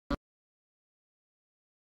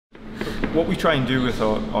What we try and do with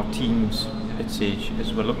our teams at Sage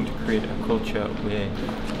is we're looking to create a culture where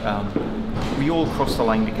we all cross the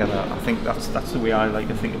line together. I think that's the way I like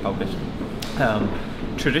to think about it.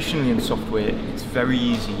 Traditionally in software, it's very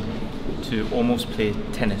easy to almost play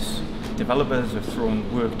tennis. Developers are throwing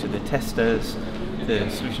work to the testers, the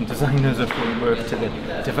solution designers are throwing work to the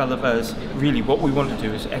developers. Really what we want to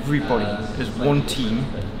do is everybody as one team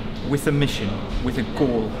with a mission, with a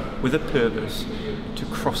goal, with a purpose to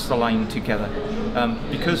cross the line together.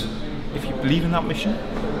 Because if you believe in that mission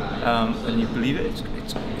and you believe it,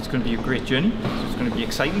 it's going to be a great journey. So it's going to be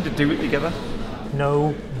exciting to do it together.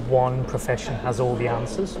 No one profession has all the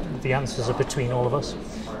answers. The answers are between all of us,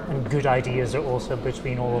 and good ideas are also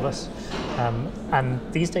between all of us. And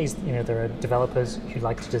these days, there are developers who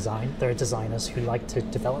like to design. There are designers who like to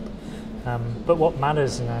develop. But what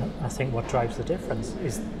matters, and I think what drives the difference,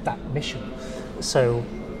 is that mission. So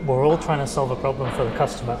we're all trying to solve a problem for the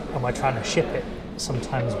customer, and we're trying to ship it,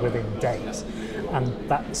 sometimes within days. And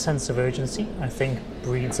that sense of urgency, I think,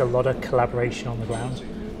 breeds a lot of collaboration on the ground.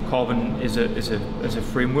 Carbom is a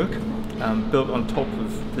framework built on top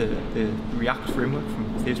of the React framework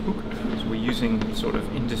from Facebook. So we're using sort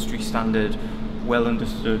of industry standard, well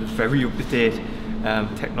understood, very up to date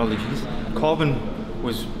technologies. Carbom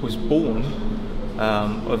was born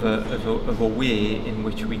of a way in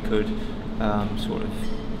which we could sort of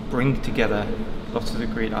bring together lots of the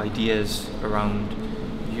great ideas around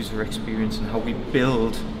user experience and how we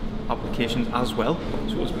build applications as well.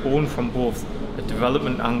 So it was born from both a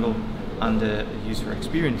development angle and a user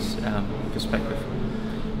experience perspective.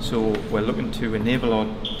 So we're looking to enable our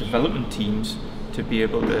development teams to be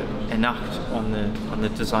able to enact on the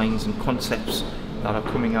designs and concepts that are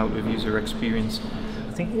coming out of user experience.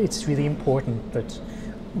 I think it's really important that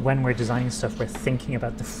when we're designing stuff, we're thinking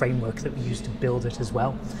about the framework that we use to build it as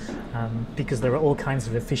well, because there are all kinds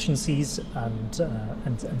of efficiencies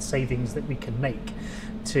and savings that we can make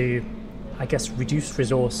to, I guess, reduce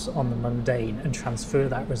resource on the mundane and transfer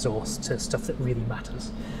that resource to stuff that really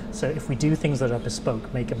matters. So if we do things that are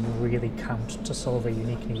bespoke, make them really count to solve a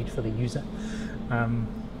unique need for the user.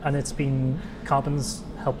 And Carbom's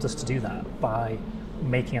helped us to do that by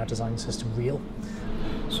making our design system real.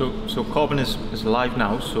 So Carbom is live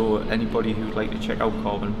now, so anybody who would like to check out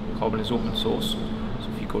Carbom is open source. So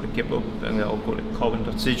if you go to GitHub or go to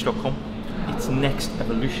carbom.sage.com, its next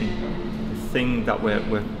evolution, the thing that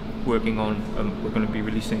we're working on, we're going to be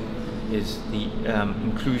releasing, is the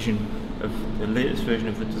inclusion of the latest version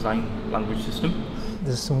of the design language system.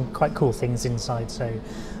 There's some quite cool things inside, so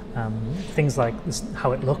things like this,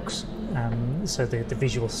 how it looks, so the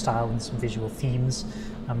visual style and some visual themes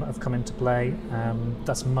have come into play.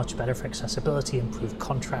 That's much better for accessibility, improved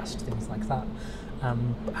contrast, things like that.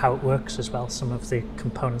 How it works as well, some of the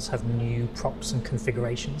components have new props and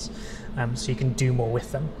configurations, so you can do more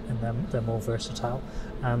with them, and they're more versatile.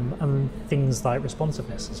 And things like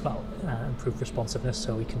responsiveness as well, improved responsiveness,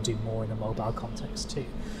 so we can do more in a mobile context too.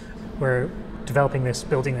 We're developing this,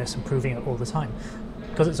 building this, improving it all the time.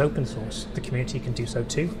 Because it's open source, the community can do so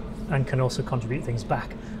too, and can also contribute things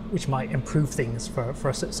back, which might improve things for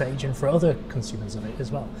us at Sage and for other consumers of it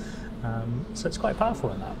as well. So it's quite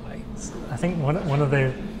powerful in that way. I think one of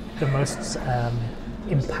the most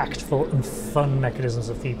impactful and fun mechanisms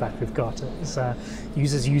of feedback we've got is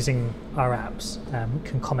users using our apps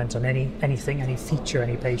can comment on anything, any feature,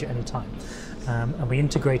 any page at any time. And we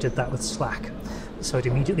integrated that with Slack, so it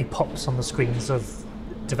immediately pops on the screens of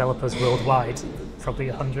developers worldwide, probably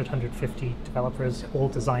 100, 150 developers, all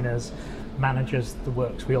designers, managers, the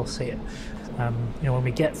works, we all see it. When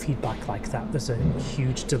we get feedback like that, there's a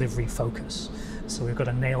huge delivery focus. So we've got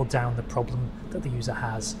to nail down the problem that the user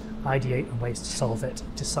has, ideate on ways to solve it,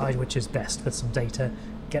 decide which is best with some data,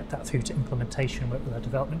 get that through to implementation, work with our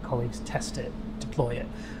development colleagues, test it, deploy it,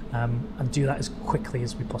 and do that as quickly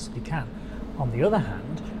as we possibly can. On the other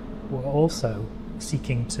hand, we're also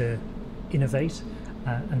seeking to innovate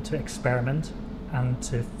and to experiment and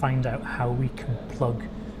to find out how we can plug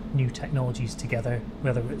new technologies together,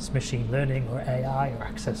 whether it's machine learning or AI or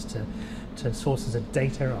access to sources of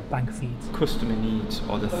data or bank feeds. Customer needs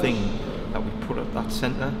are the thing that we put at that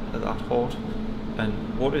centre, at that heart,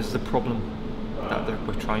 and what is the problem that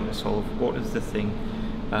we're trying to solve? What is the thing,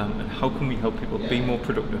 and how can we help people be more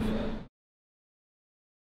productive?